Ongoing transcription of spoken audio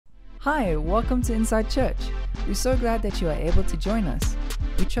Hi, welcome to Inside Church. We're so glad that you are able to join us.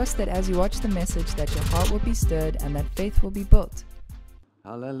 We trust that as you watch the message that your heart will be stirred and that faith will be built.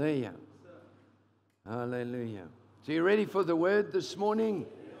 Hallelujah. Hallelujah. So you ready for the word this morning?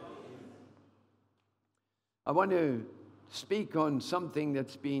 I want to speak on something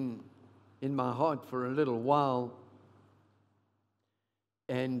that's been in my heart for a little while.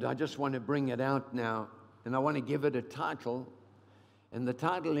 And I just want to bring it out now. And I want to give it a title. And the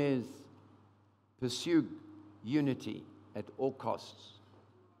title is Pursue Unity at All Costs.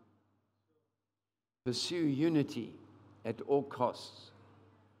 Pursue unity at all costs.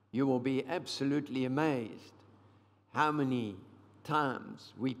 You will be absolutely amazed how many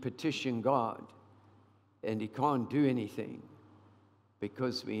times we petition God and He can't do anything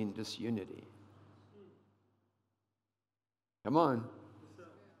because we're in disunity. Come on.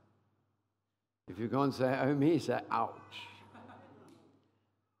 If you can't say, oh me, say, ouch.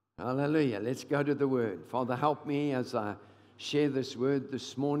 Hallelujah. Let's go to the word. Father, help me as I share this word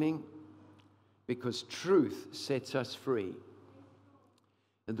this morning, because truth sets us free.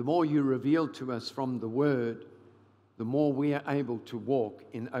 And the more you reveal to us from the word, the more we are able to walk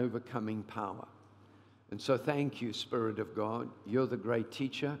in overcoming power. And so thank you, Spirit of God. You're the great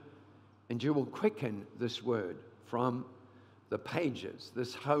teacher, and you will quicken this word from the pages,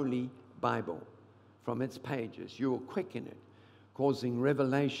 this holy Bible, from its pages. You will quicken it, causing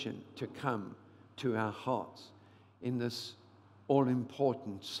revelation to come to our hearts in this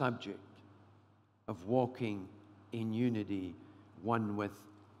all-important subject of walking in unity one with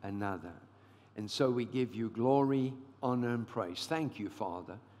another. And so we give you glory, honor, and praise. Thank you,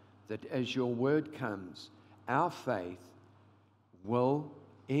 Father, that as your word comes, our faith will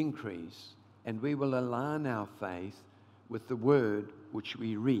increase, and we will align our faith with the word which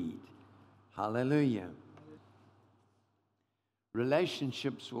we read. Hallelujah.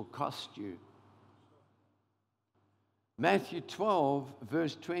 Relationships will cost you. Matthew 12,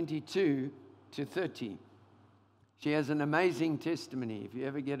 verse 22 to 30. She has an amazing testimony. If you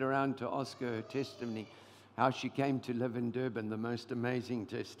ever get around to ask her testimony, how she came to live in Durban, the most amazing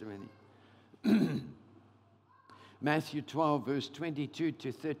testimony. Matthew 12, verse 22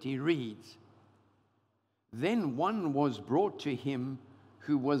 to 30 reads, Then one was brought to him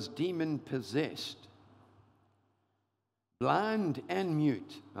who was demon-possessed, blind and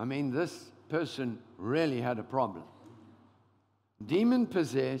mute. I mean, this person really had a problem.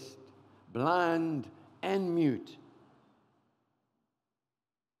 Demon-possessed, blind and mute.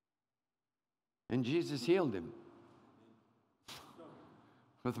 And Jesus healed him.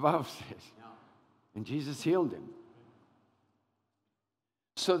 What the Bible says. And Jesus healed him.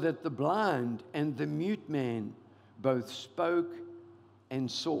 So that the blind and the mute man both spoke and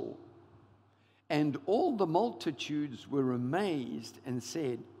saw. And all the multitudes were amazed and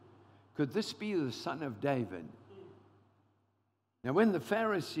said, Could this be the Son of David? Now when the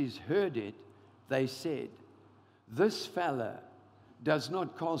Pharisees heard it, they said, This fella does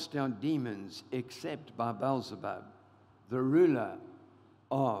not cast out demons except by Beelzebub, the ruler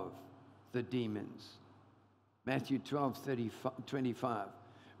of the demons. Matthew 12, 25.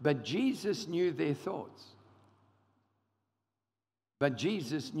 But Jesus knew their thoughts. But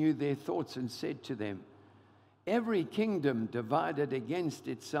Jesus knew their thoughts and said to them, Every kingdom divided against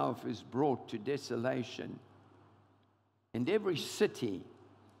itself is brought to desolation, and every city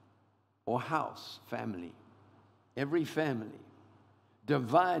or house, family, every family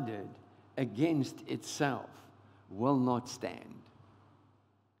divided against itself will not stand.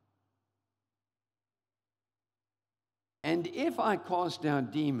 And if I cast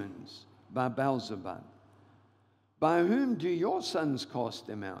out demons by Beelzebub, by whom do your sons cast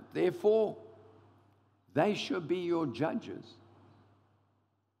them out? Therefore, they shall be your judges.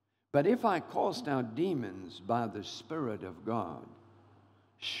 But if I cast out demons by the Spirit of God,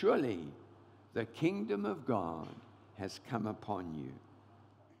 surely the kingdom of God has come upon you.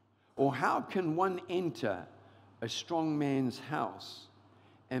 Or how can one enter a strong man's house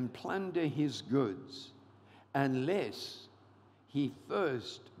and plunder his goods unless he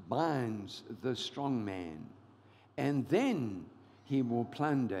first binds the strong man, and then he will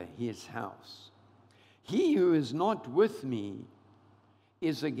plunder his house? He who is not with me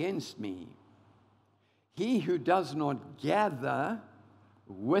is against me. He who does not gather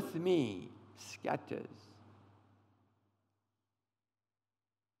with me scatters.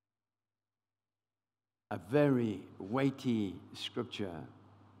 A very weighty scripture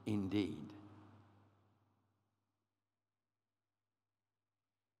indeed.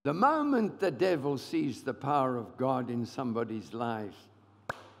 The moment the devil sees the power of God in somebody's life,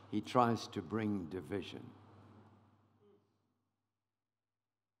 he tries to bring division.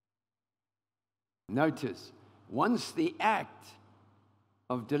 Notice, once the act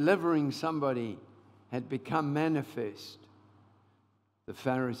of delivering somebody had become manifest, the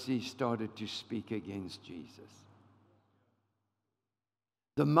Pharisees started to speak against Jesus.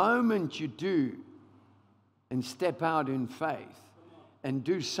 The moment you do and step out in faith and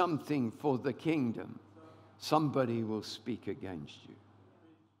do something for the kingdom, somebody will speak against you.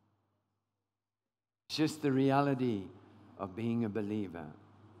 It's just the reality of being a believer.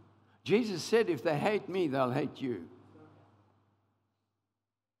 Jesus said, if they hate me, they'll hate you.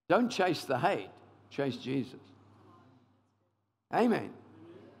 Don't chase the hate, chase Jesus. Amen.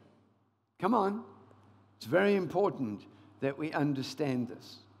 Come on. It's very important that we understand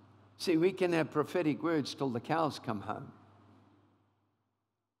this. See, we can have prophetic words till the cows come home.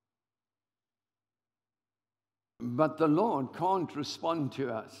 But the Lord can't respond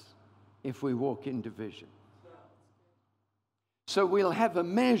to us if we walk in division. So we'll have a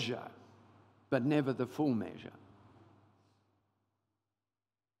measure, but never the full measure.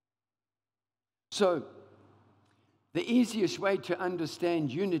 So the easiest way to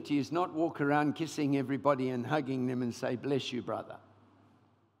understand unity is not walk around kissing everybody and hugging them and say, bless you, brother.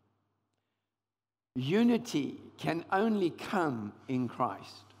 Unity can only come in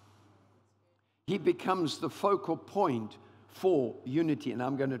Christ. He becomes the focal point for unity. And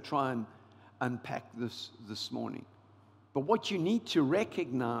I'm going to try and unpack this morning. But what you need to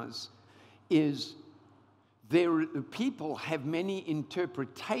recognize is people have many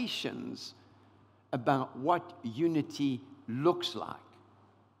interpretations about what unity looks like.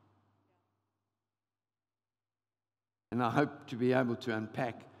 And I hope to be able to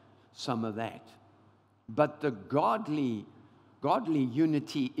unpack some of that. But the godly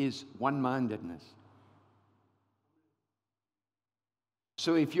unity is one-mindedness.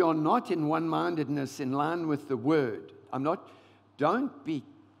 So if you're not in one-mindedness in line with the word, don't be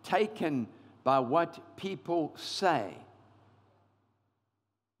taken by what people say.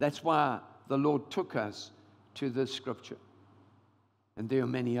 That's why the Lord took us to this scripture. And there are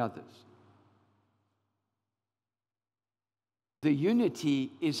many others. The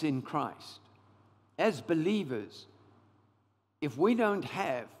unity is in Christ. As believers, if we don't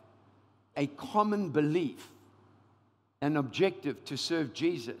have a common belief, an objective to serve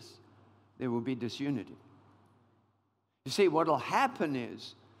Jesus, there will be disunity. You see, what will happen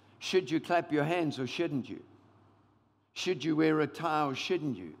is, should you clap your hands or shouldn't you? Should you wear a tie or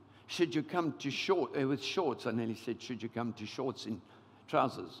shouldn't you? Should you come to with shorts? I nearly said, should you come to shorts in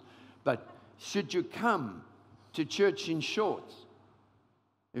trousers? But should you come to church in shorts?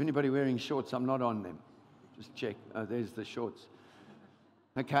 Anybody wearing shorts? I'm not on them. Just check. Oh, there's the shorts.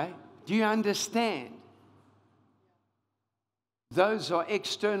 Okay? Do you understand? Those are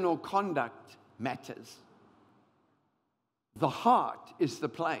external conduct matters. The heart is the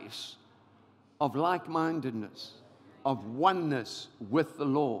place of like-mindedness, of oneness with the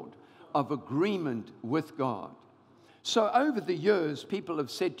Lord, of agreement with God. So over the years, people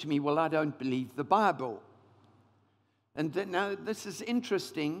have said to me, well, I don't believe the Bible. And now this is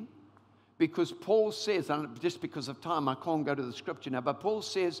interesting because Paul says, and just because of time, I can't go to the scripture now, but Paul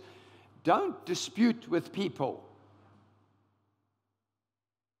says, don't dispute with people.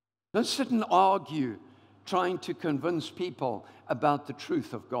 Don't sit and argue trying to convince people about the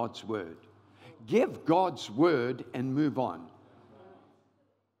truth of God's word. Give God's word and move on.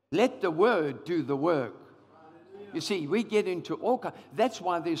 Let the word do the work. You see, we get into all kinds. That's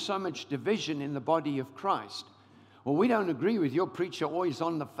why there's so much division in the body of Christ. Well, we don't agree with your preacher always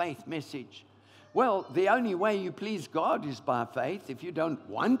on the faith message. Well, the only way you please God is by faith. If you don't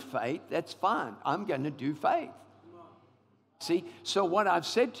want faith, that's fine. I'm going to do faith. See, so what I've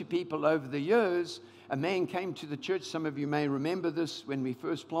said to people over the years, a man came to the church, some of you may remember this when we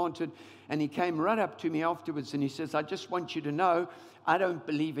first planted, and he came right up to me afterwards and he says, I just want you to know, I don't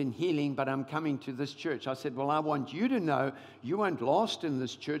believe in healing, but I'm coming to this church. I said, well, I want you to know you weren't lost in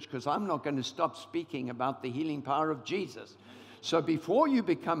this church because I'm not going to stop speaking about the healing power of Jesus. So before you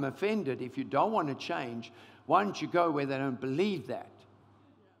become offended, if you don't want to change, why don't you go where they don't believe that?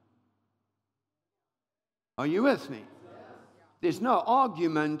 Are you with me? There's no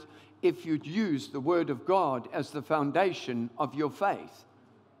argument if you use the Word of God as the foundation of your faith.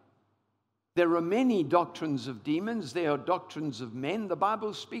 There are many doctrines of demons. There are doctrines of men. The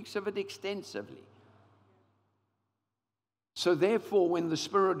Bible speaks of it extensively. So therefore, when the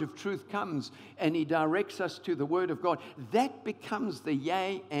Spirit of truth comes and He directs us to the Word of God, that becomes the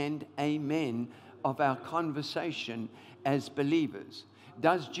yea and amen of our conversation as believers.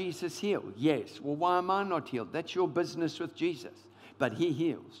 Does Jesus heal? Yes. Well, why am I not healed? That's your business with Jesus. But He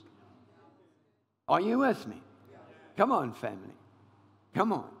heals. Are you with me? Come on, family.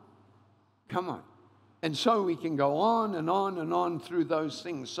 Come on. Come on. And so we can go on and on and on through those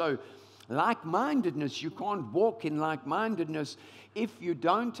things. So like-mindedness, you can't walk in like-mindedness if you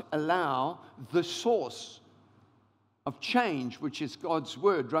don't allow the source of change, which is God's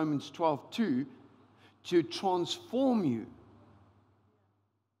word, Romans 12:2, to transform you.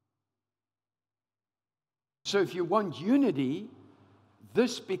 So if you want unity,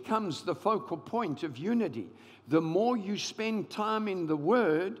 this becomes the focal point of unity. The more you spend time in the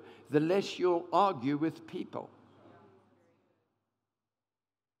Word, the less you'll argue with people.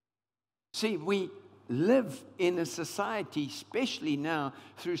 See, we live in a society, especially now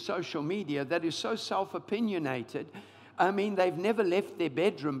through social media, that is so self-opinionated. I mean, they've never left their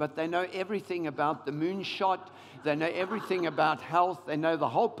bedroom, but they know everything about the moonshot. They know everything about health. They know the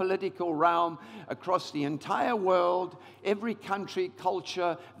whole political realm across the entire world, every country,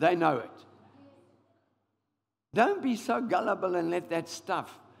 culture, they know it. Don't be so gullible and let that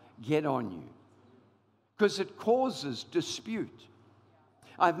stuff get on you, because it causes dispute.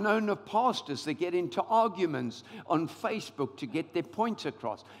 I've known of pastors that get into arguments on Facebook to get their points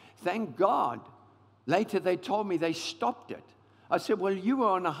across. Thank God. Later they told me they stopped it. I said, well, you were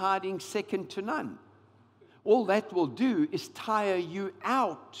on a hiding second to none. All that will do is tire you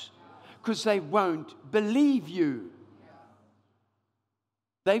out, because they won't believe you.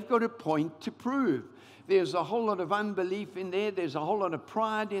 They've got a point to prove. There's a whole lot of unbelief in there. There's a whole lot of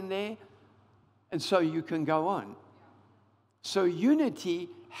pride in there. And so you can go on. So unity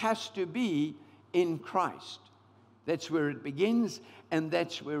has to be in Christ. That's where it begins, and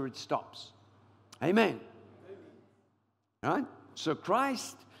that's where it stops. Amen. All right? So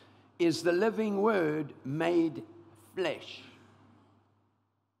Christ is the living Word made flesh.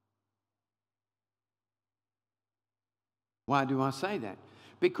 Why do I say that?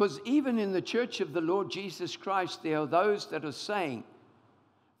 Because even in the church of the Lord Jesus Christ, there are those that are saying,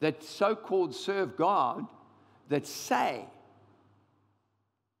 that so-called serve God, that say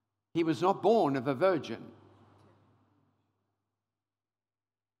he was not born of a virgin.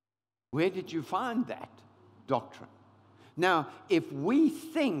 Where did you find that doctrine? Now, if we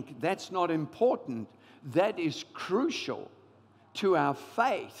think that's not important, that is crucial to our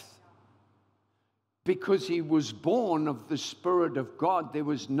faith, because he was born of the Spirit of God. There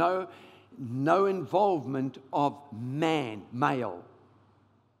was no involvement of man, male.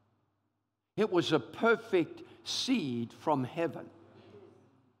 It was a perfect seed from heaven.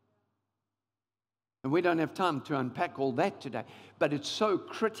 And we don't have time to unpack all that today, but it's so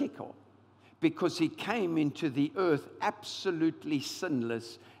critical, because he came into the earth absolutely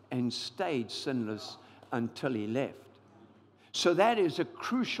sinless and stayed sinless until he left. So that is a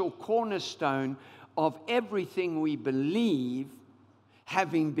crucial cornerstone of everything we believe,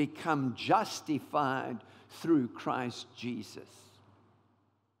 having become justified through Christ Jesus.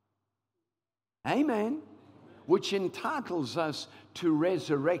 Amen. Which entitles us to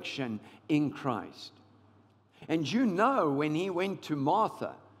resurrection in Christ. And you know, when he went to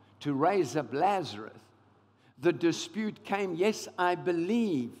Martha to raise up Lazarus, the dispute came, yes, I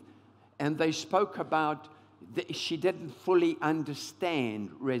believe. And they spoke about she didn't fully understand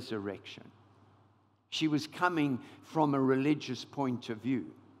resurrection. She was coming from a religious point of view.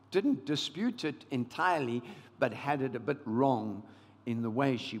 Didn't dispute it entirely, but had it a bit wrong in the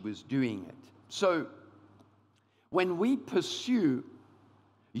way she was doing it. So, when we pursue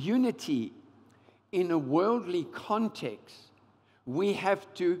unity in a worldly context, we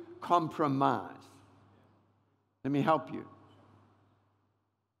have to compromise. Let me help you.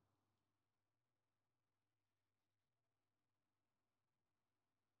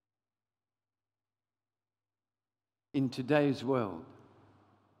 In today's world,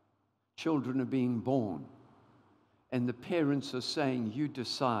 children are being born, and the parents are saying, you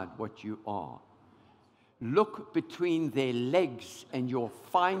decide what you are. Look between their legs and you'll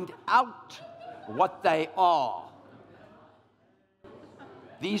find out what they are.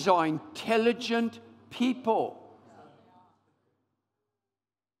 These are intelligent people.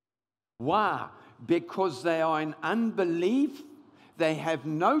 Why? Because they are in unbelief. They have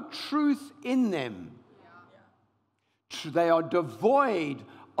no truth in them. They are devoid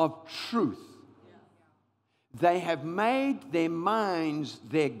of truth. They have made their minds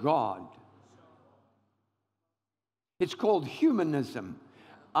their God. It's called humanism.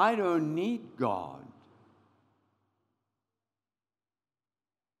 I don't need God.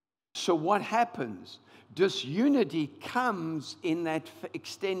 So what happens? Disunity comes in that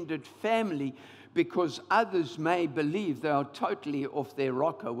extended family, because others may believe they are totally off their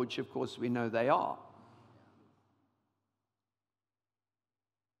rocker, which of course we know they are.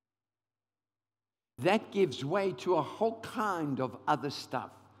 That gives way to a whole kind of other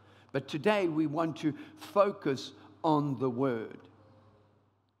stuff. But today we want to focus on the Word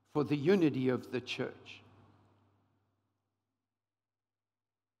for the unity of the church.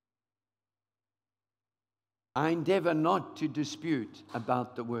 I endeavor not to dispute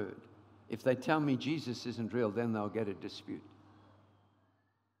about the Word. If they tell me Jesus isn't real, then they'll get a dispute.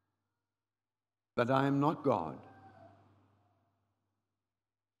 But I am not God.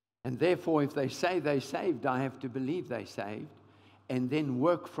 And therefore, if they say they're saved, I have to believe they're saved, and then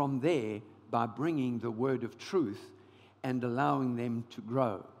work from there by bringing the word of truth and allowing them to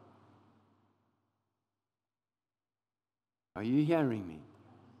grow. Are you hearing me?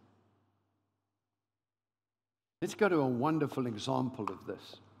 Let's go to a wonderful example of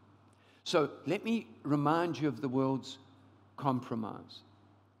this. So let me remind you of the world's compromise.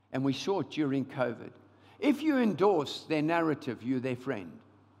 And we saw it during COVID. If you endorse their narrative, you're their friend.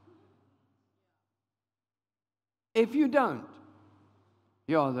 If you don't,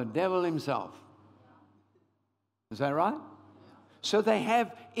 you're the devil himself. Is that right? So they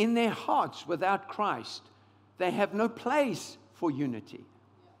have in their hearts, without Christ, they have no place for unity.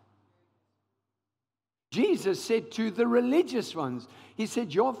 Jesus said to the religious ones, he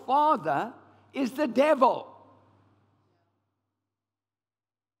said, your father is the devil.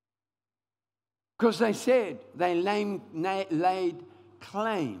 Because they said, they laid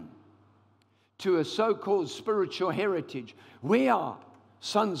claim to a so-called spiritual heritage. We are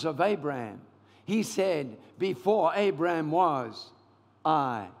sons of Abraham. He said, before Abraham was,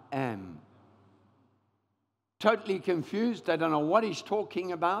 I am. Totally confused. They don't know what he's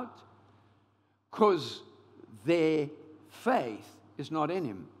talking about, because their faith is not in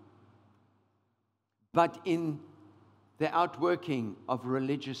him, but in the outworking of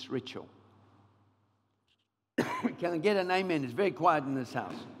religious ritual. Can I get an amen? It's very quiet in this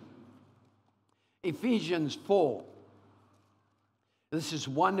house. Ephesians 4. This is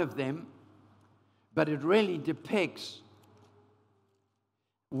one of them, but it really depicts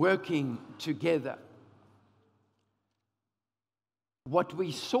working together. What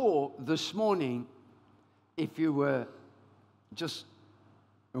we saw this morning, if you were just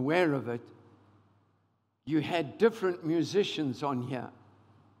aware of it, you had different musicians on here,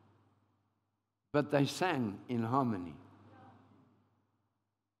 but they sang in harmony.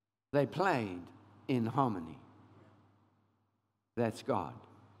 They played in harmony. That's God.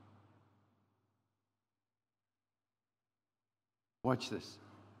 Watch this.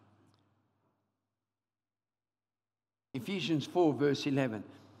 Ephesians 4 verse 11.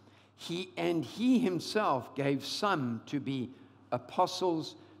 He himself gave some to be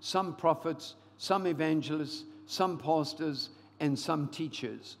apostles, some prophets, some evangelists, some pastors, and some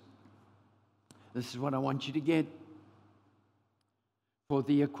teachers. This is what I want you to get. For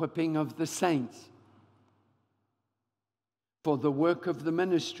the equipping of the saints, for the work of the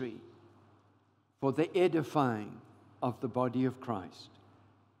ministry, for the edifying of the body of Christ.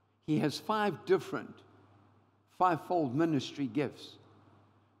 He has 5 different, 5-fold ministry gifts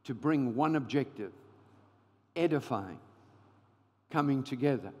to bring one objective: edifying, coming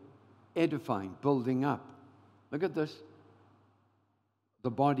together, edifying, building up. Look at this.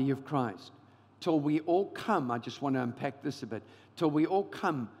 The body of Christ. Till we all come, I just want to unpack this a bit, till we all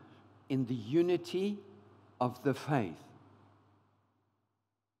come in the unity of the faith.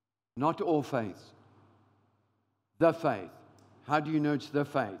 Not all faiths. The faith. How do you know it's the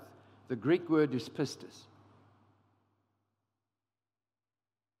faith? The Greek word is pistis.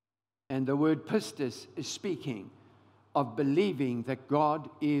 And the word pistis is speaking of believing that God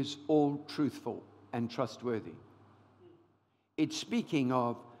is all truthful and trustworthy. It's speaking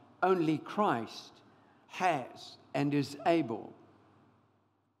of only Christ has and is able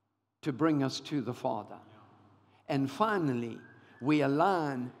to bring us to the Father. And finally, we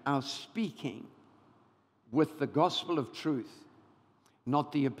align our speaking with the gospel of truth,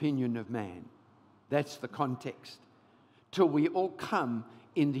 not the opinion of man. That's the context. Till we all come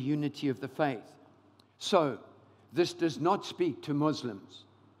in the unity of the faith. So, this does not speak to Muslims.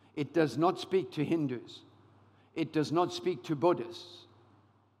 It does not speak to Hindus. It does not speak to Buddhists.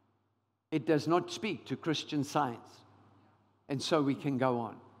 It does not speak to Christian Science. And so we can go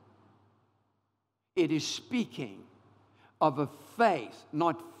on. It is speaking of a faith,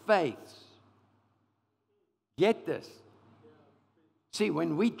 not faiths. Get this. See,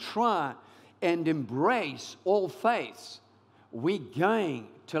 when we try and embrace all faiths, we're going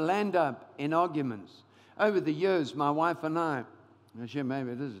to land up in arguments. Over the years, my wife and I,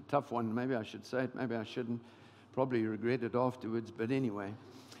 maybe this is a tough one, maybe I should say it, maybe I shouldn't, probably regret it afterwards, but anyway.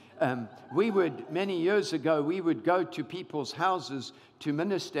 Many years ago, we would go to people's houses to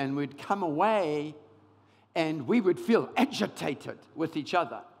minister, and we'd come away and we would feel agitated with each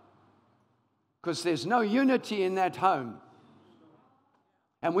other. because there's no unity in that home.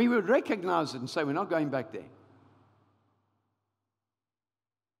 And we would recognize it and say, we're not going back there.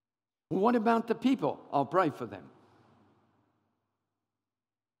 Well, what about the people? I'll pray for them.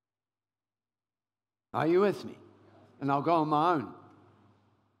 Are you with me? And I'll go on my own,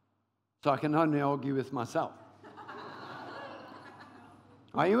 so I can only argue with myself.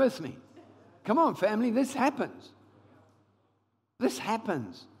 Are you with me? Come on, family, this happens. This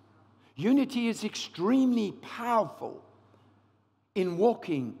happens. Unity is extremely powerful in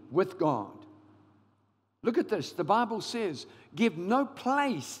walking with God. Look at this. The Bible says, give no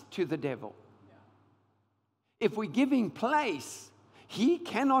place to the devil. If we give him place, he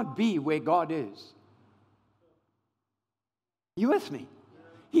cannot be where God is. You with me?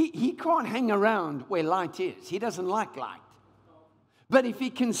 He can't hang around where light is. He doesn't like light. But if he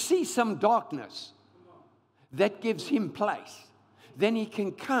can see some darkness that gives him place, then he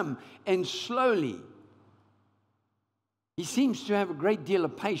can come and slowly. He seems to have a great deal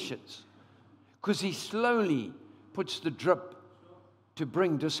of patience because he slowly puts the drip to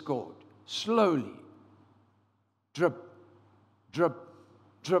bring discord. Slowly. Drip, drip,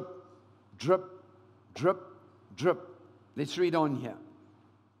 drip, drip, drip, drip. Let's read on here.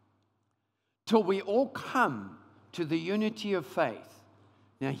 Till we all come to the unity of faith.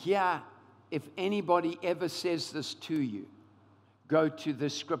 Now here, if anybody ever says this to you, go to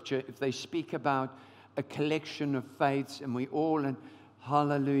this scripture. If they speak about a collection of faiths and we all, and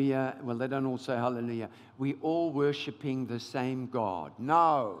hallelujah, well, they don't all say hallelujah. We all worshiping the same God.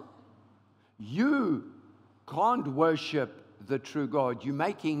 No. You can't worship the true God. You're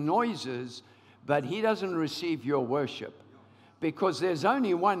making noises, but he doesn't receive your worship because there's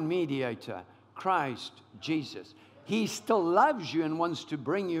only one mediator, Christ Jesus. He still loves you and wants to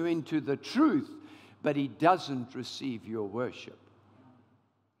bring you into the truth, but he doesn't receive your worship.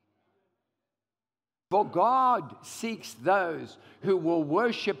 For God seeks those who will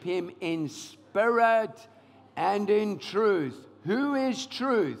worship him in spirit and in truth. Who is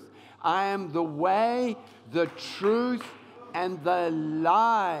truth? I am the way, the truth, and the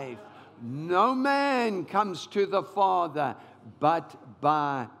life. No man comes to the Father but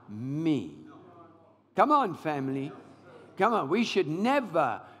by me. Come on, family. Come on. We should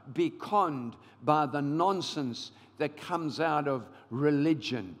never be conned by the nonsense that comes out of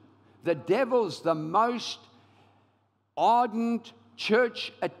religion. The devil's the most ardent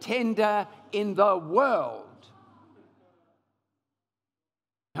church attender in the world.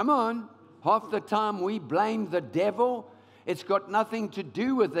 Come on. Half the time we blame the devil. It's got nothing to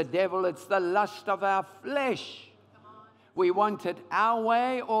do with the devil. It's the lust of our flesh. We want it our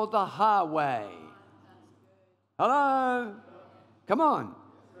way or the highway. Hello? Come on.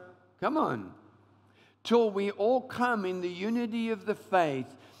 Come on. Till we all come in the unity of the faith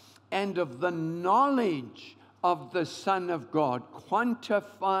and of the knowledge of the Son of God,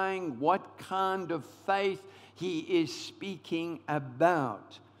 quantifying what kind of faith he is speaking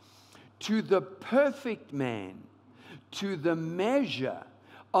about. To the perfect man, to the measure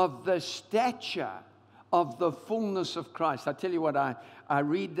of the stature of the fullness of Christ. I tell you what, I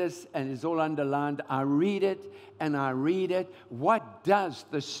read this and it's all underlined. I read it and I read it. What does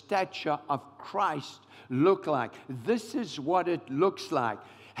the stature of Christ look like? This is what it looks like.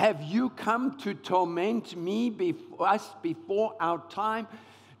 Have you come to torment me, us before our time?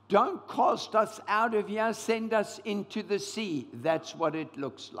 Don't cast us out of here. Send us into the sea. That's what it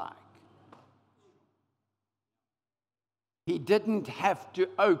looks like. He didn't have to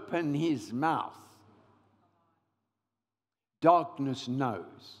open his mouth. Darkness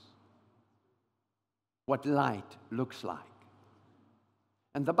knows what light looks like.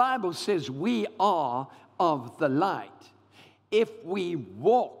 And the Bible says we are of the light if we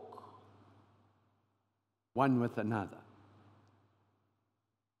walk one with another.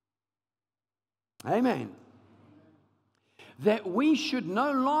 Amen. That we should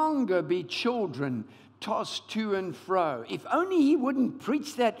no longer be children tossed to and fro. If only he wouldn't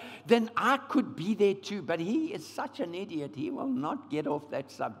preach that, then I could be there too. But he is such an idiot, he will not get off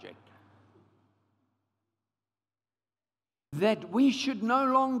that subject. That we should no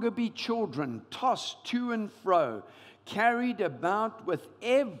longer be children tossed to and fro, carried about with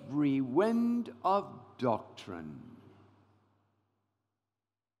every wind of doctrine.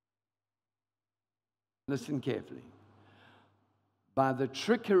 Listen carefully. By the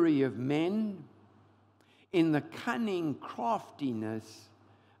trickery of men, in the cunning craftiness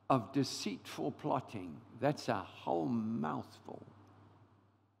of deceitful plotting. That's a whole mouthful.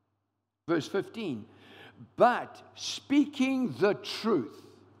 Verse 15. But speaking the truth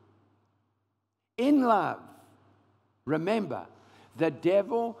in love. Remember, the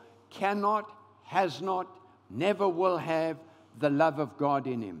devil cannot has not, never will have the love of God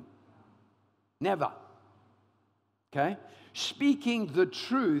in him. Never. Okay? Speaking the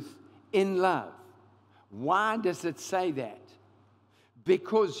truth in love. Why does it say that?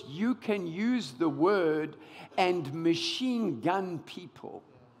 Because you can use the word and machine gun people.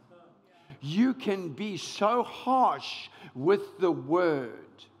 You can be so harsh with the word.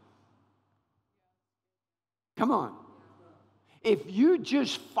 Come on. If you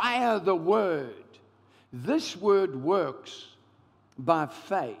just fire the word, this word works by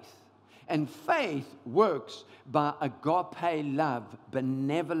faith. And faith works by agape love,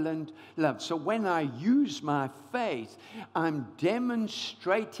 benevolent love. So when I use my faith, I'm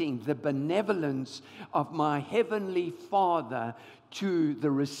demonstrating the benevolence of my Heavenly Father to the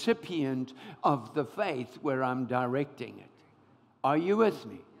recipient of the faith where I'm directing it. Are you with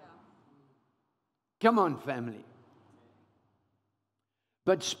me? Come on, family.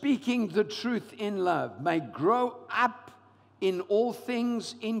 But speaking the truth in love may grow up in all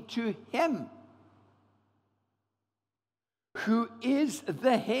things into Him who is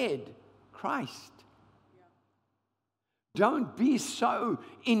the head, Christ. Don't be so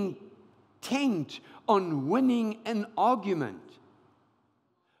intent on winning an argument.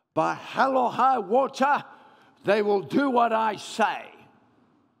 By hell or high water, they will do what I say.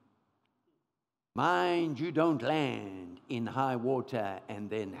 Mind you don't land in high water and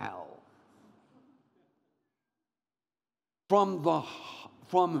then hell.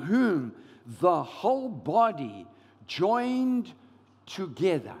 From whom the whole body joined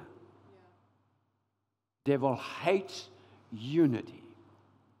together. Devil hates unity.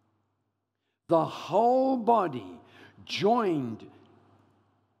 The whole body joined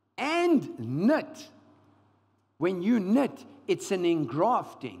and knit. When you knit, it's an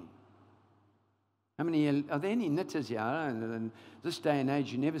engrafting. Are there any knitters here? In this day and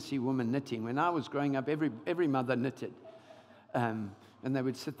age, you never see women knitting. When I was growing up, every mother knitted. And they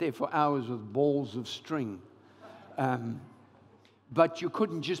would sit there for hours with balls of string. But you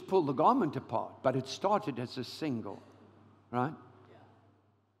couldn't just pull the garment apart. But it started as a single. Right?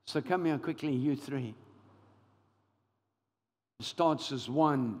 So come here quickly, you three. It starts as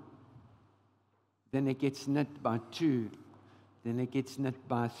one. Then it gets knit by two. Then it gets knit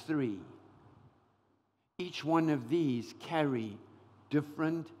by three. Each one of these carry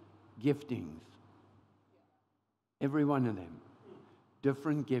different giftings. Every one of them.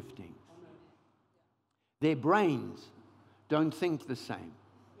 Different giftings. Their brains don't think the same.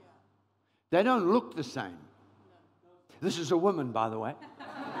 They don't look the same. This is a woman, by the way.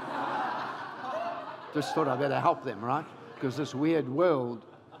 Just thought I better help them, right? Because this weird world,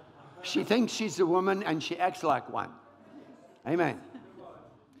 she thinks she's a woman and she acts like one. Amen.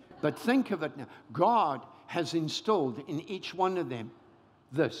 But think of it now. God has installed in each one of them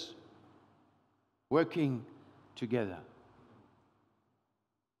this, working together.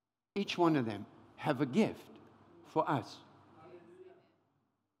 Each one of them have a gift for us.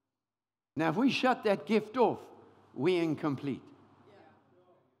 Now, if we shut that gift off, we're incomplete.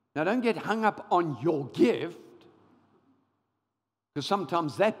 Now, don't get hung up on your gift, because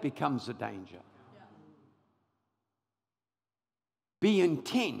sometimes that becomes a danger. Be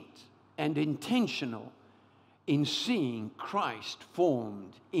intent and intentional in seeing Christ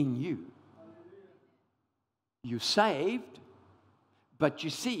formed in you. You're saved, but you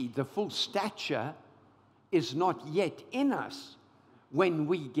see, the full stature is not yet in us when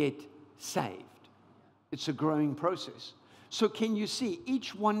we get saved. It's a growing process. So can you see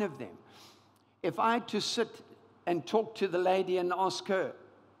each one of them? If I had to sit and talk to the lady and ask her,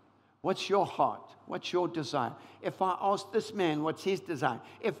 what's your heart? What's your desire? If I ask this man, what's his desire?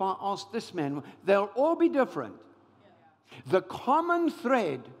 If I ask this man, they'll all be different. The common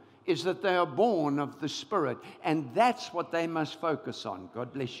thread is that they are born of the Spirit, and that's what they must focus on.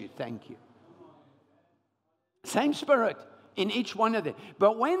 God bless you. Thank you. Same Spirit in each one of them.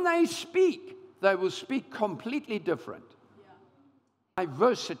 But when they speak, they will speak completely different.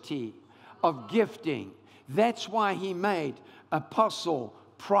 Diversity of gifting. That's why He made apostle,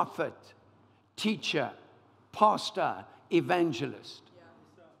 prophet, teacher, pastor, evangelist.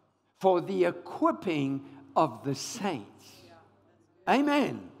 For the equipping of the saints.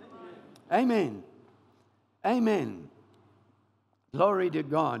 Amen. Amen. Amen. Glory to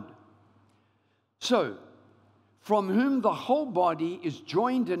God. So, from whom the whole body is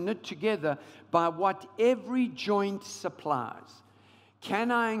joined and knit together by what every joint supplies.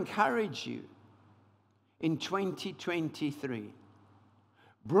 Can I encourage you in 2023?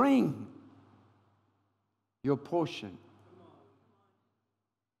 Bring your portion.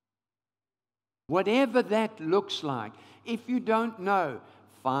 Whatever that looks like. If you don't know,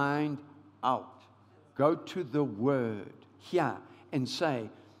 find out. go to the Word here and say,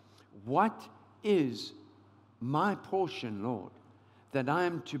 what is my portion, Lord, that I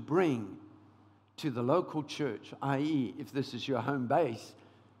am to bring to the local church, i.e., if this is your home base,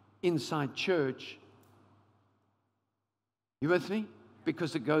 inside church. You with me?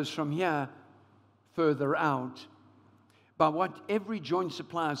 Because it goes from here further out. By what every joint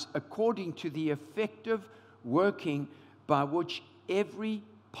supplies, according to the effective working by which every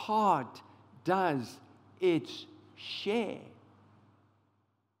part does its share,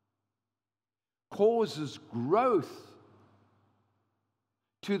 causes growth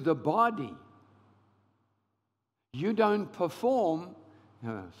to the body. You don't perform,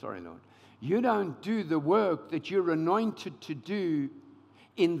 Lord. You don't do the work that you're anointed to do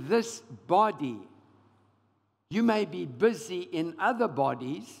in this body. You may be busy in other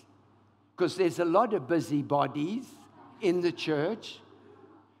bodies, because there's a lot of busy bodies in the church.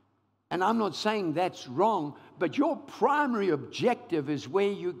 And I'm not saying that's wrong, but your primary objective is where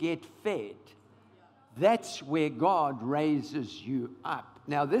you get fed. That's where God raises you up.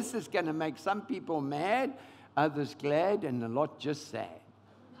 Now, this is going to make some people mad, others glad, and a lot just sad.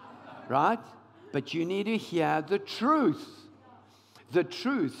 Right? But you need to hear the truth. The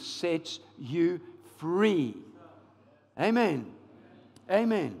truth sets you free. Amen.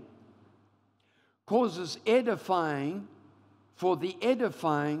 Amen. Causes edifying for the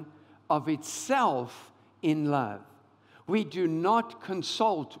edifying of itself in love. We do not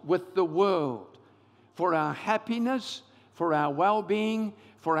consult with the world for our happiness, for our well-being,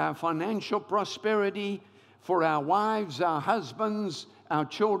 for our financial prosperity, for our wives, our husbands, our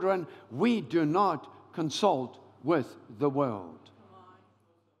children. We do not consult with the world.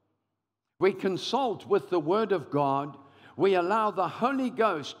 We consult with the Word of God. We allow the Holy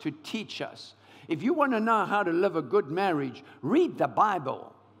Ghost to teach us. If you want to know how to live a good marriage, read the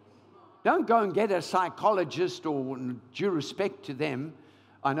Bible. Don't go and get a psychologist, or due respect to them.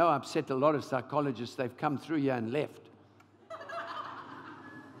 I know I've upset a lot of psychologists. They've come through here and left.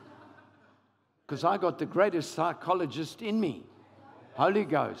 Because I got the greatest psychologist in me. Holy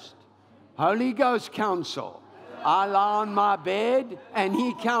Ghost. Holy Ghost counsel. I lie on my bed and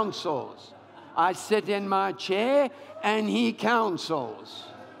He counsels. I sit in my chair and He counsels.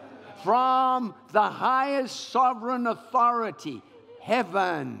 From the highest sovereign authority,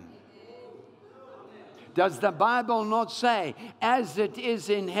 heaven. Does the Bible not say, as it is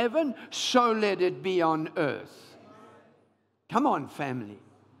in heaven, so let it be on earth? Come on, family.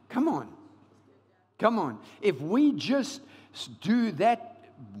 Come on. Come on. If we just do that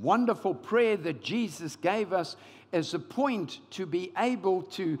wonderful prayer that Jesus gave us as a point to be able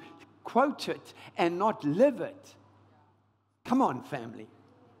to quote it and not live it. Come on, family.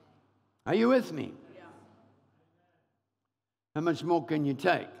 Are you with me? Yeah. How much more can you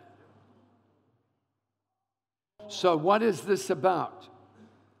take? So what is this about?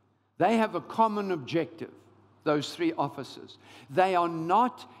 They have a common objective, those three officers. They are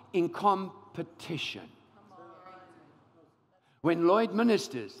not in competition. When Lloyd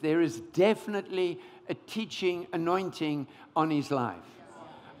ministers, there is definitely a teaching anointing on his life.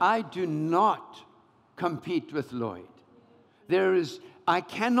 I do not compete with Lloyd. I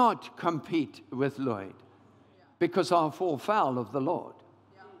cannot compete with Lloyd because I'll fall foul of the Lord.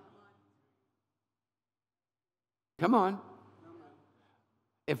 Come on.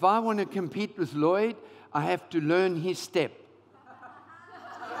 If I want to compete with Lloyd, I have to learn his step.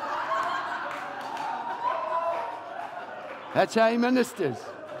 That's how he ministers.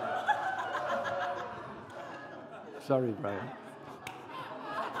 Sorry, brother.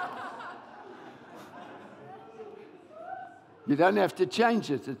 You don't have to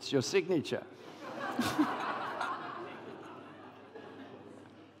change it. It's your signature.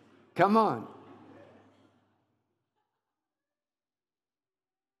 Come on.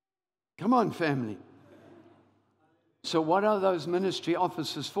 Come on, family. So what are those ministry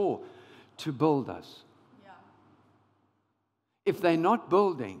officers for? To build us. Yeah. If they're not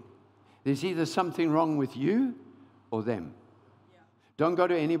building, there's either something wrong with you or them. Yeah. Don't go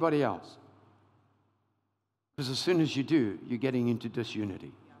to anybody else. Because as soon as you do, you're getting into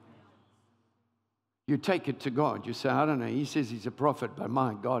disunity. You take it to God. You say, I don't know, he says he's a prophet, but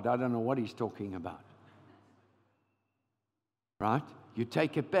my God, I don't know what he's talking about. Right? You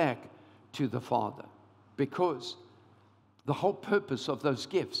take it back to the Father. Because the whole purpose of those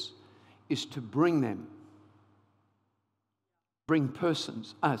gifts is to bring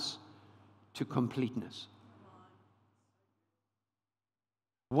persons, us, to completeness.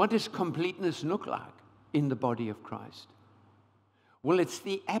 What does completeness look like in the body of Christ? Well, it's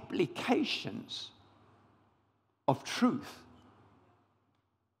the applications of truth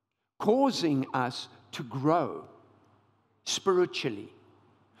causing us to grow spiritually.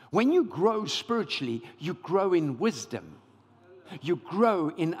 When you grow spiritually, you grow in wisdom. You grow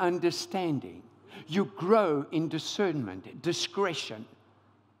in understanding. You grow in discernment, discretion.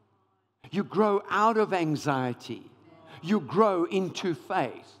 You grow out of anxiety. You grow into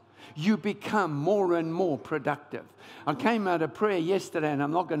faith. You become more and more productive. I came out of prayer yesterday, and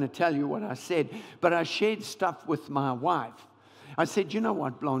I'm not going to tell you what I said, but I shared stuff with my wife. I said, you know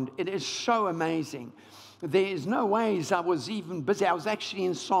what, Blonde, it is so amazing. There is no ways I was even busy. I was actually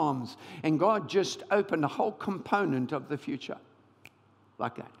in Psalms, and God just opened a whole component of the future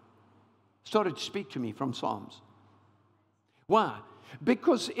like that. Started to speak to me from Psalms. Why?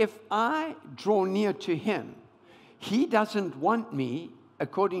 Because if I draw near to Him, He doesn't want me,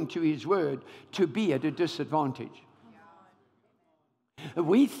 according to His word, to be at a disadvantage.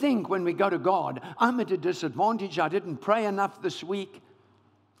 We think when we go to God, I'm at a disadvantage, I didn't pray enough this week.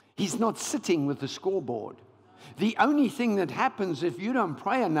 He's not sitting with the scoreboard. The only thing that happens if you don't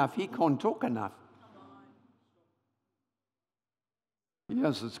pray enough, He can't talk enough.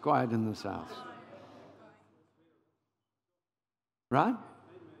 Yes, it's quiet in this house. Right?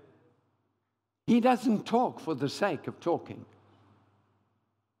 He doesn't talk for the sake of talking.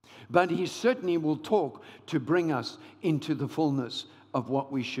 But He certainly will talk to bring us into the fullness of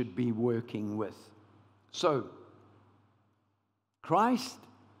what we should be working with. So, Christ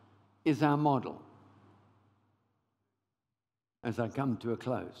is our model. As I come to a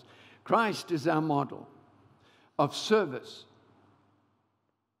close, Christ is our model of service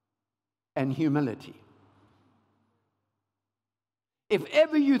and humility. If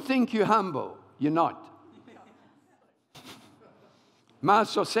ever you think you're humble, you're not. Might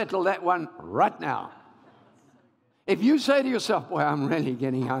as well settle that one right now. If you say to yourself, boy, I'm really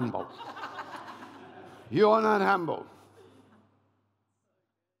getting humble, you are not humble.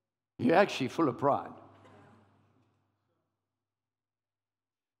 You're actually full of pride.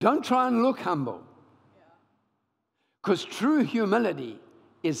 Don't try and look humble. Because true humility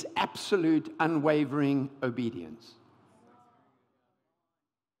is absolute, unwavering obedience.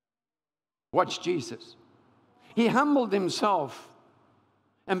 Watch Jesus. He humbled Himself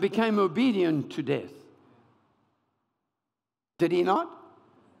and became obedient to death. Did He not?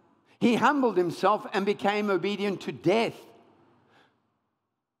 He humbled Himself and became obedient to death.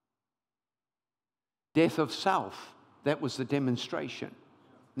 Death of self. That was the demonstration.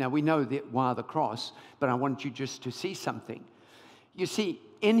 Now we know that why the cross, but I want you just to see something. You see,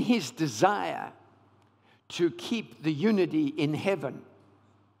 in His desire to keep the unity in heaven,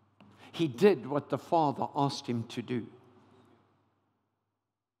 He did what the Father asked Him to do.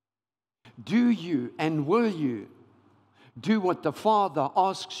 Do you and will you do what the Father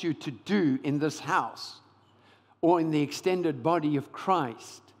asks you to do in this house or in the extended body of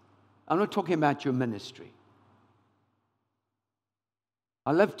Christ? I'm not talking about your ministry.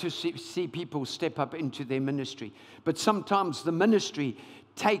 I love to see people step up into their ministry, but sometimes the ministry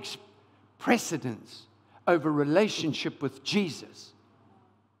takes precedence over relationship with Jesus.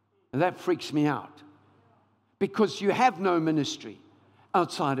 And that freaks me out, because you have no ministry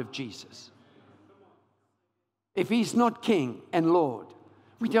outside of Jesus. If He's not King and Lord,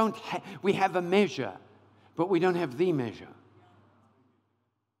 we have a measure, but we don't have the measure.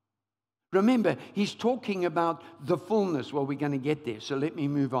 Remember, He's talking about the fullness. Well, we're going to get there, so let me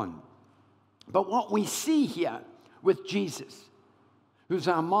move on. But what we see here with Jesus, who's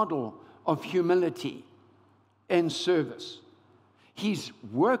our model of humility and service, He's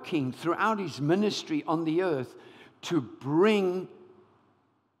working throughout His ministry on the earth to bring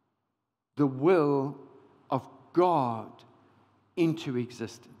the will of God into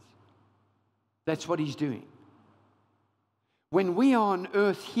existence. That's what He's doing. When we are on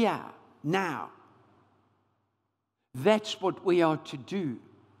earth here, now, that's what we are to do,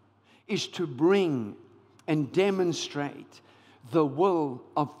 is to bring and demonstrate the will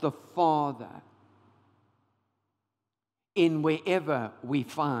of the Father in wherever we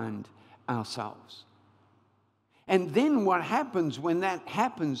find ourselves. And then what happens when that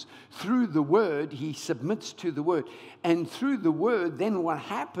happens through the Word, He submits to the Word. And through the Word, then what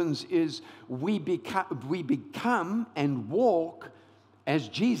happens is we become and walk, as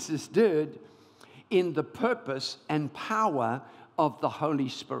Jesus did, in the purpose and power of the Holy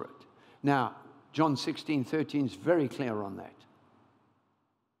Spirit. Now, John 16:13 is very clear on that.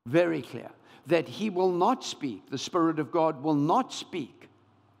 Very clear. That He will not speak, the Spirit of God will not speak,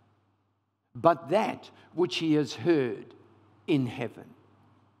 but that which He has heard in heaven.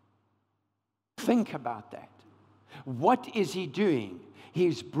 Think about that. What is He doing?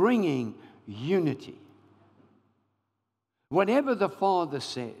 He's bringing unity. Whatever the Father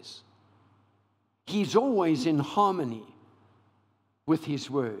says, He's always in harmony with His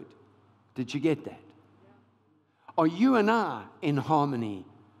word. Did you get that? Are you and I in harmony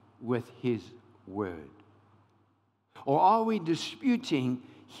with His word? Or are we disputing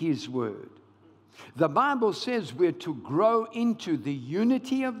His word? The Bible says we're to grow into the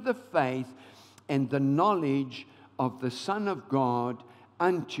unity of the faith and the knowledge of the Son of God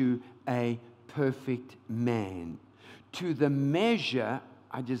unto a perfect man. To the measure,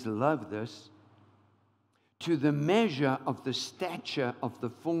 I just love this, to the measure of the stature of the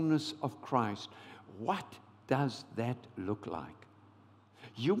fullness of Christ. What does that look like?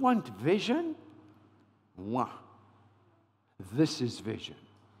 You want vision? Wow. This is vision.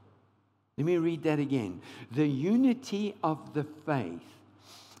 Let me read that again. The unity of the faith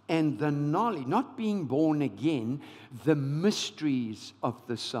and the knowledge, not being born again, the mysteries of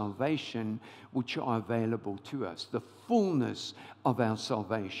the salvation which are available to us, the fullness of our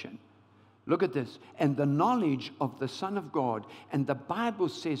salvation. Look at this. And the knowledge of the Son of God. And the Bible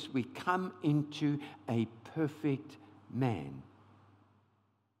says we come into a perfect man.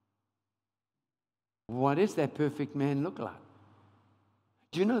 What does that perfect man look like?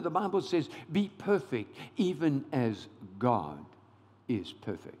 Do you know the Bible says, be perfect even as God is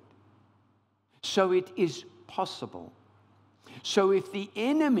perfect. So it is possible. So if the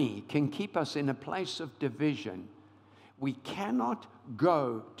enemy can keep us in a place of division, we cannot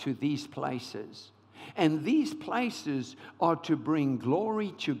go to these places. And these places are to bring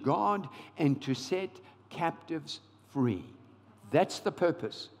glory to God and to set captives free. That's the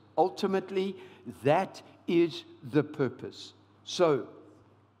purpose. Ultimately, that is the purpose. So,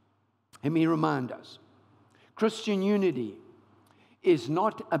 let me remind us, Christian unity is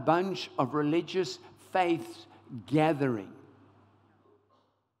not a bunch of religious faiths gathering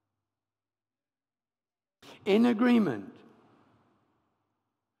in agreement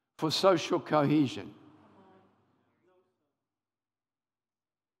for social cohesion.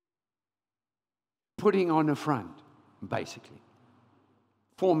 Putting on a front, basically.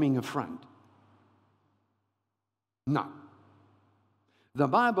 Forming a front. No. The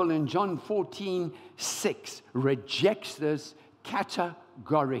Bible in John 14:6 rejects this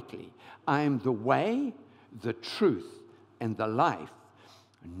categorically. I am the way, the truth, and the life.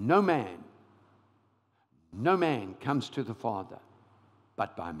 No man comes to the Father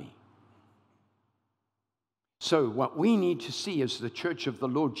but by me. So what we need to see as the church of the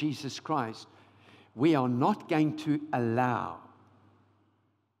Lord Jesus Christ, we are not going to allow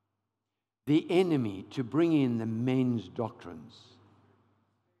the enemy to bring in the men's doctrines.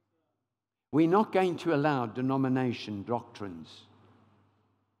 We're not going to allow denomination doctrines.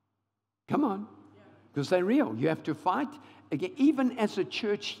 Come on, because they're real. You have to fight again. Even as a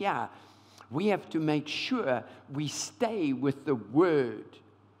church here, we have to make sure we stay with the Word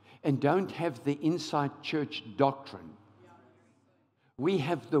and don't have the inside church doctrine. We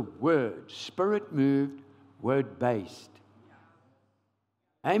have the Word, Spirit-moved, Word-based.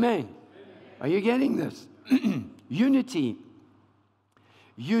 Amen. Are you getting this? Unity.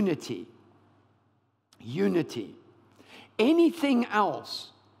 Anything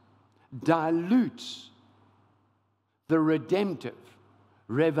else dilutes the redemptive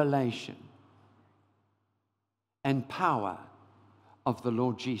revelation and power of the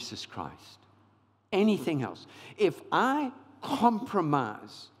Lord Jesus Christ. Anything else. If I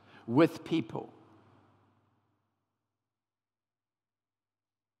compromise with people,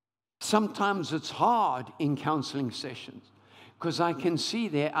 sometimes it's hard in counseling sessions because I can see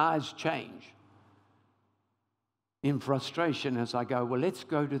their eyes change in frustration as I go, well, let's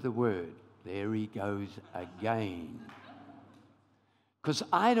go to the Word. There he goes again. Because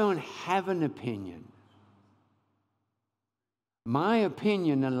I don't have an opinion. My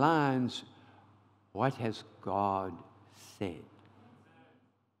opinion aligns what has God said.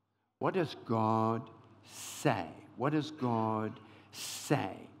 What does God say? What does God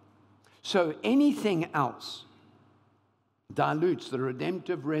say? So anything else dilutes the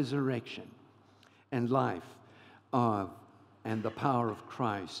redemptive resurrection and life and the power of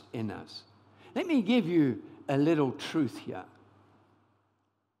Christ in us. Let me give you a little truth here.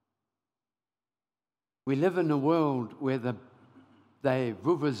 We live in a world where they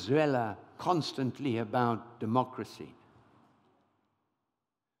vuvuzela constantly about democracy.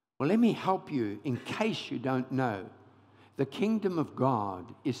 Well, let me help you in case you don't know. The kingdom of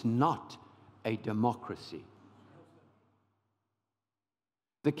God is not a democracy.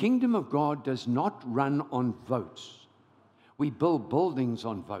 The kingdom of God does not run on votes. We build buildings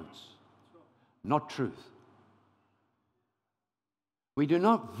on votes, not truth. We do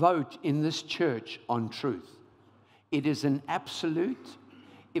not vote in this church on truth. It is an absolute.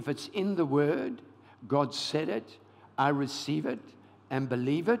 If it's in the Word, God said it, I receive it and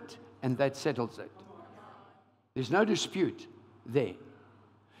believe it, and that settles it. There's no dispute there.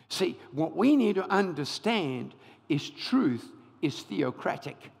 See, what we need to understand is truth is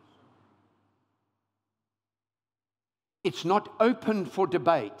theocratic. It's not open for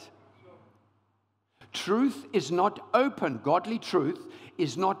debate. Truth is not open. Godly truth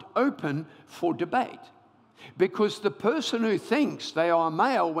is not open for debate. Because the person who thinks they are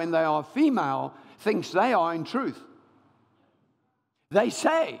male when they are female thinks they are in truth. They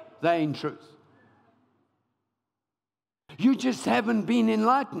say they're in truth. You just haven't been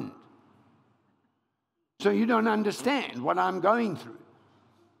enlightened. So you don't understand what I'm going through.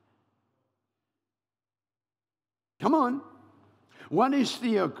 Come on. What is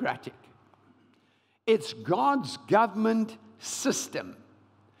theocratic? It's God's government system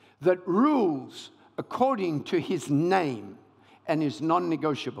that rules according to his name and is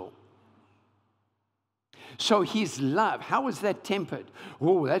non-negotiable. So his love, how is that tempered?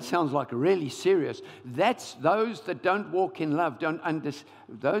 Oh, that sounds like really serious. That's those that don't walk in love,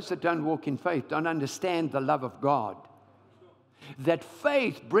 those that don't walk in faith don't understand the love of God. That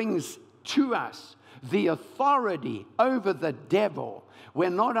faith brings to us the authority over the devil. We're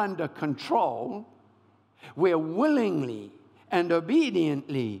not under control. We're willingly and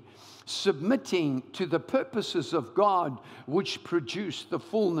obediently submitting to the purposes of God, which produce the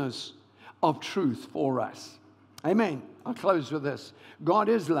fullness of truth for us. Amen. I'll close with this. God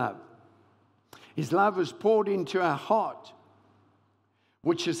is love. His love is poured into our heart,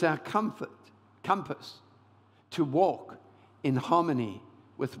 which is our compass to walk in harmony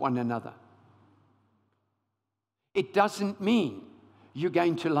with one another. It doesn't mean you're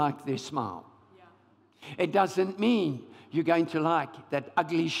going to like their smile. It doesn't mean you're going to like that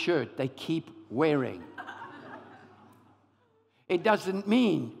ugly shirt they keep wearing. It doesn't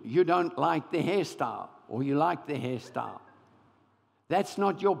mean you don't like their hairstyle or you like their hairstyle. That's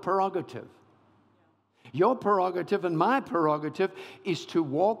not your prerogative. Your prerogative and my prerogative is to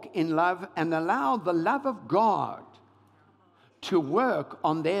walk in love and allow the love of God to work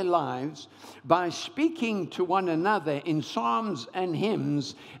on their lives by speaking to one another in psalms and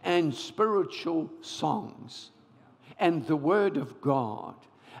hymns and spiritual songs and the Word of God,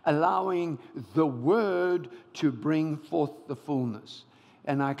 allowing the Word to bring forth the fullness.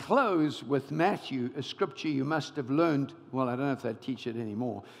 And I close with Matthew, a scripture you must have learned. Well, I don't know if they teach it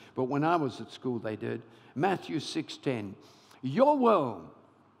anymore, but when I was at school they did. Matthew 6:10. Your will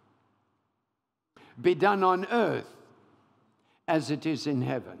be done on earth as it is in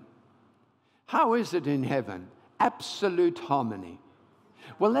heaven. How is it in heaven? Absolute harmony.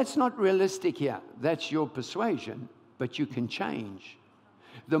 Well, that's not realistic here. That's your persuasion, but you can change.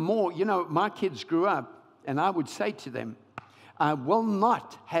 The more, my kids grew up, and I would say to them, I will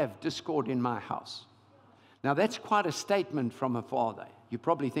not have discord in my house. Now, that's quite a statement from a father. You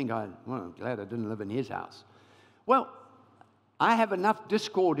probably think, I'm glad I didn't live in his house. Well, I have enough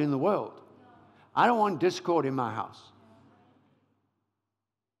discord in the world. I don't want discord in my house.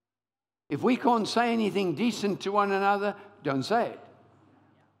 If we can't say anything decent to one another, don't say it.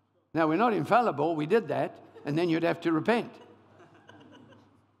 Now, we're not infallible. We did that, and then you'd have to repent.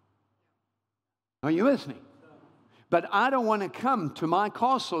 Are you with me? But I don't want to come to my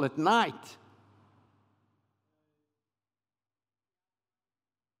castle at night,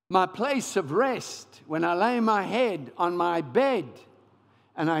 my place of rest, when I lay my head on my bed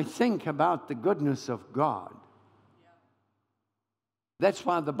and I think about the goodness of God. That's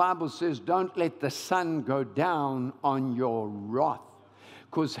why the Bible says, don't let the sun go down on your wrath,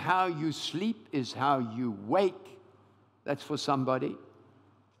 because how you sleep is how you wake. That's for somebody.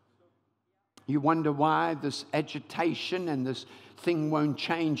 You wonder why this agitation and this thing won't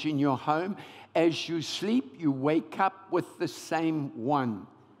change in your home. As you sleep, you wake up with the same one.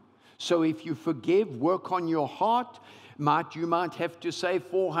 So if you forgive, work on your heart. You might have to say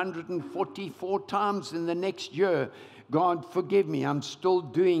 444 times in the next year, God, forgive me. I'm still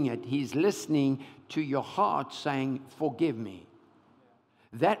doing it. He's listening to your heart saying, forgive me.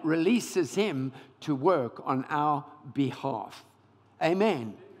 That releases him to work on our behalf.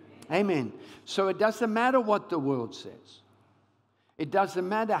 Amen. Amen. So it doesn't matter what the world says. It doesn't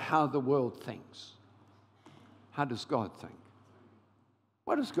matter how the world thinks. How does God think?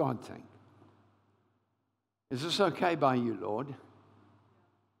 What does God think? Is this okay by you, Lord?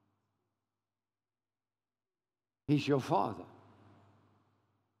 He's your Father.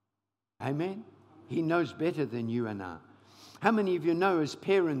 Amen? He knows better than you and I. How many of you know as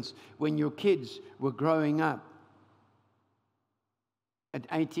parents, when your kids were growing up, at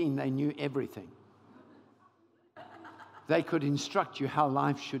 18, they knew everything. They could instruct you how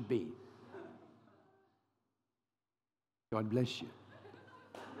life should be. God bless you.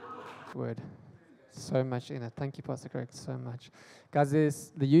 Word. So much in it. Thank you, Pastor Greg, so much. Guys,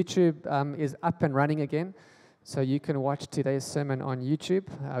 the YouTube is up and running again, so you can watch today's sermon on YouTube.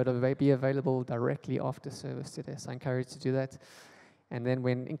 It'll be available directly after service today, so I encourage you to do that. And then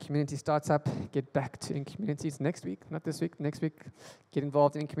when In Community starts up, get back to In Communities next week, not this week, next week. Get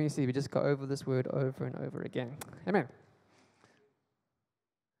involved in Community. We just go over this word over and over again. Amen.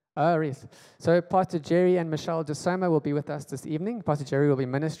 Yes. So Pastor Jerry and Michelle DeSoma will be with us this evening. Pastor Jerry will be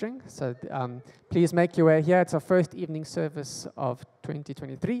ministering. So please make your way here. It's our first evening service of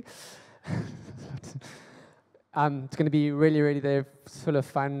 2023. It's going to be really, really there, full of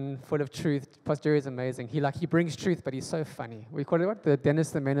fun, full of truth. Pastor Jerry is amazing. He brings truth, but he's so funny. We call it what? The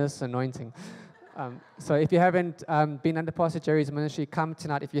Dennis the Menace anointing. So if you haven't been under Pastor Jerry's ministry, come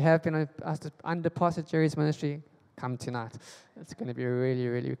tonight. If you have been under Pastor Jerry's ministry, come tonight. It's going to be a really,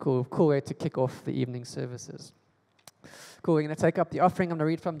 really cool way to kick off the evening services. Cool, we're going to take up the offering. I'm going to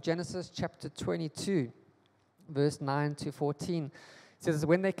read from Genesis chapter 22, verse 9 to 14. It says,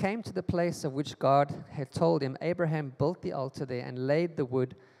 when they came to the place of which God had told him, Abraham built the altar there and laid the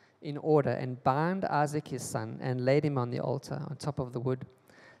wood in order and bound Isaac his son and laid him on the altar on top of the wood.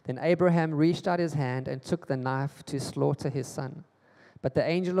 Then Abraham reached out his hand and took the knife to slaughter his son. But the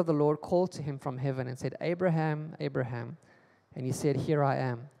angel of the Lord called to him from heaven and said, Abraham, Abraham. And he said, here I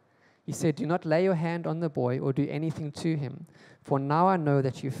am. He said, do not lay your hand on the boy or do anything to him. For now I know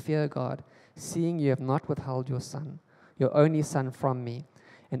that you fear God, seeing you have not withheld your son, your only son from me.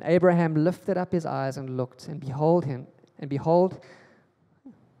 And Abraham lifted up his eyes and looked, and behold,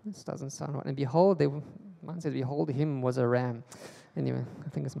 this doesn't sound right. And behold, mine says, behold, him was a ram. Anyway, I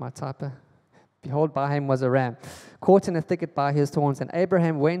think it's my typo. Behold, by him was a ram, caught in a thicket by his horns. And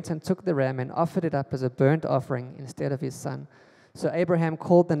Abraham went and took the ram and offered it up as a burnt offering instead of his son. So Abraham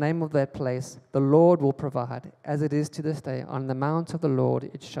called the name of that place, the Lord will provide, as it is to this day. On the mount of the Lord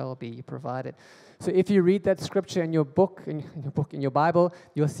it shall be provided. So if you read that scripture in your book, in your Bible,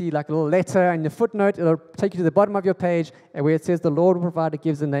 you'll see like a little letter and the footnote. It'll take you to the bottom of your page, and where it says the Lord will provide, it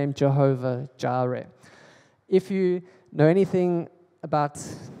gives the name Jehovah Jireh. If you know anything about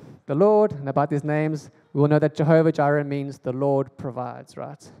the Lord and about these names, we will know that Jehovah Jireh means the Lord provides,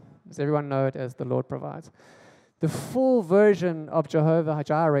 right? Does everyone know it as the Lord provides? The full version of Jehovah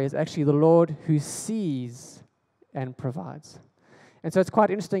Jireh is actually the Lord who sees and provides. And so it's quite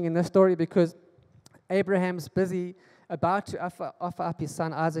interesting in this story because Abraham's busy about to offer up his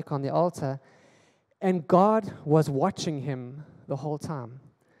son Isaac on the altar, and God was watching him the whole time.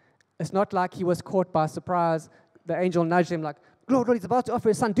 It's not like he was caught by surprise. The angel nudged him like, Lord, he's about to offer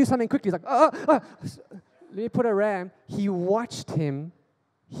his son. Do something quickly. He's like, let me put a ram. He watched him.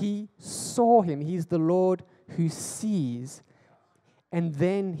 He saw him. He's the Lord who sees. And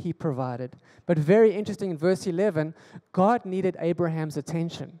then he provided. But very interesting, in verse 11, God needed Abraham's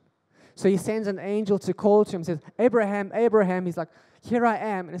attention. So he sends an angel to call to him, says, Abraham, Abraham. He's like, here I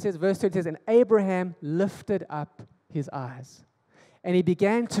am. And it says, verse 2, it says, and Abraham lifted up his eyes. And he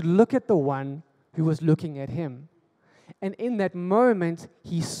began to look at the one who was looking at him. And in that moment,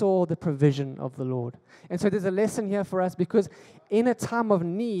 he saw the provision of the Lord. And so there's a lesson here for us, because in a time of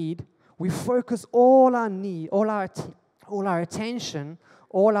need, we focus all our need, all our attention,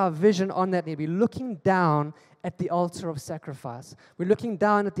 all our vision on that need. We're looking down at the altar of sacrifice. We're looking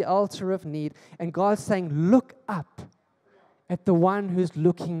down at the altar of need. And God's saying, look up at the one who's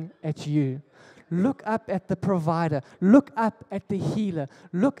looking at you. Look up at the provider. Look up at the healer.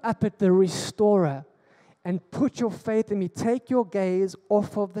 Look up at the restorer. And put your faith in me. Take your gaze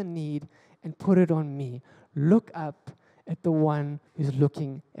off of the need and put it on me. Look up at the one who's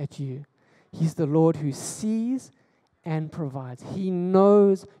looking at you. He's the Lord who sees and provides. He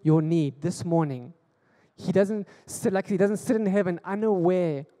knows your need this morning. He doesn't sit in heaven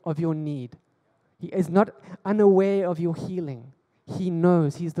unaware of your need. He is not unaware of your healing. He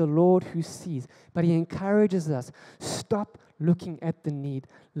knows. He's the Lord who sees. But he encourages us, stop looking at the need.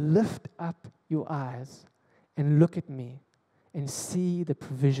 Lift up your eyes and look at me and see the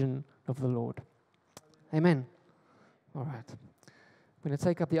provision of the Lord. Amen. All right. I'm going to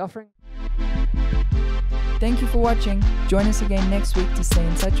take up the offering. Thank you for watching. Join us again next week to stay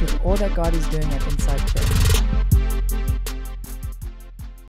in touch with all that God is doing at Inside Church.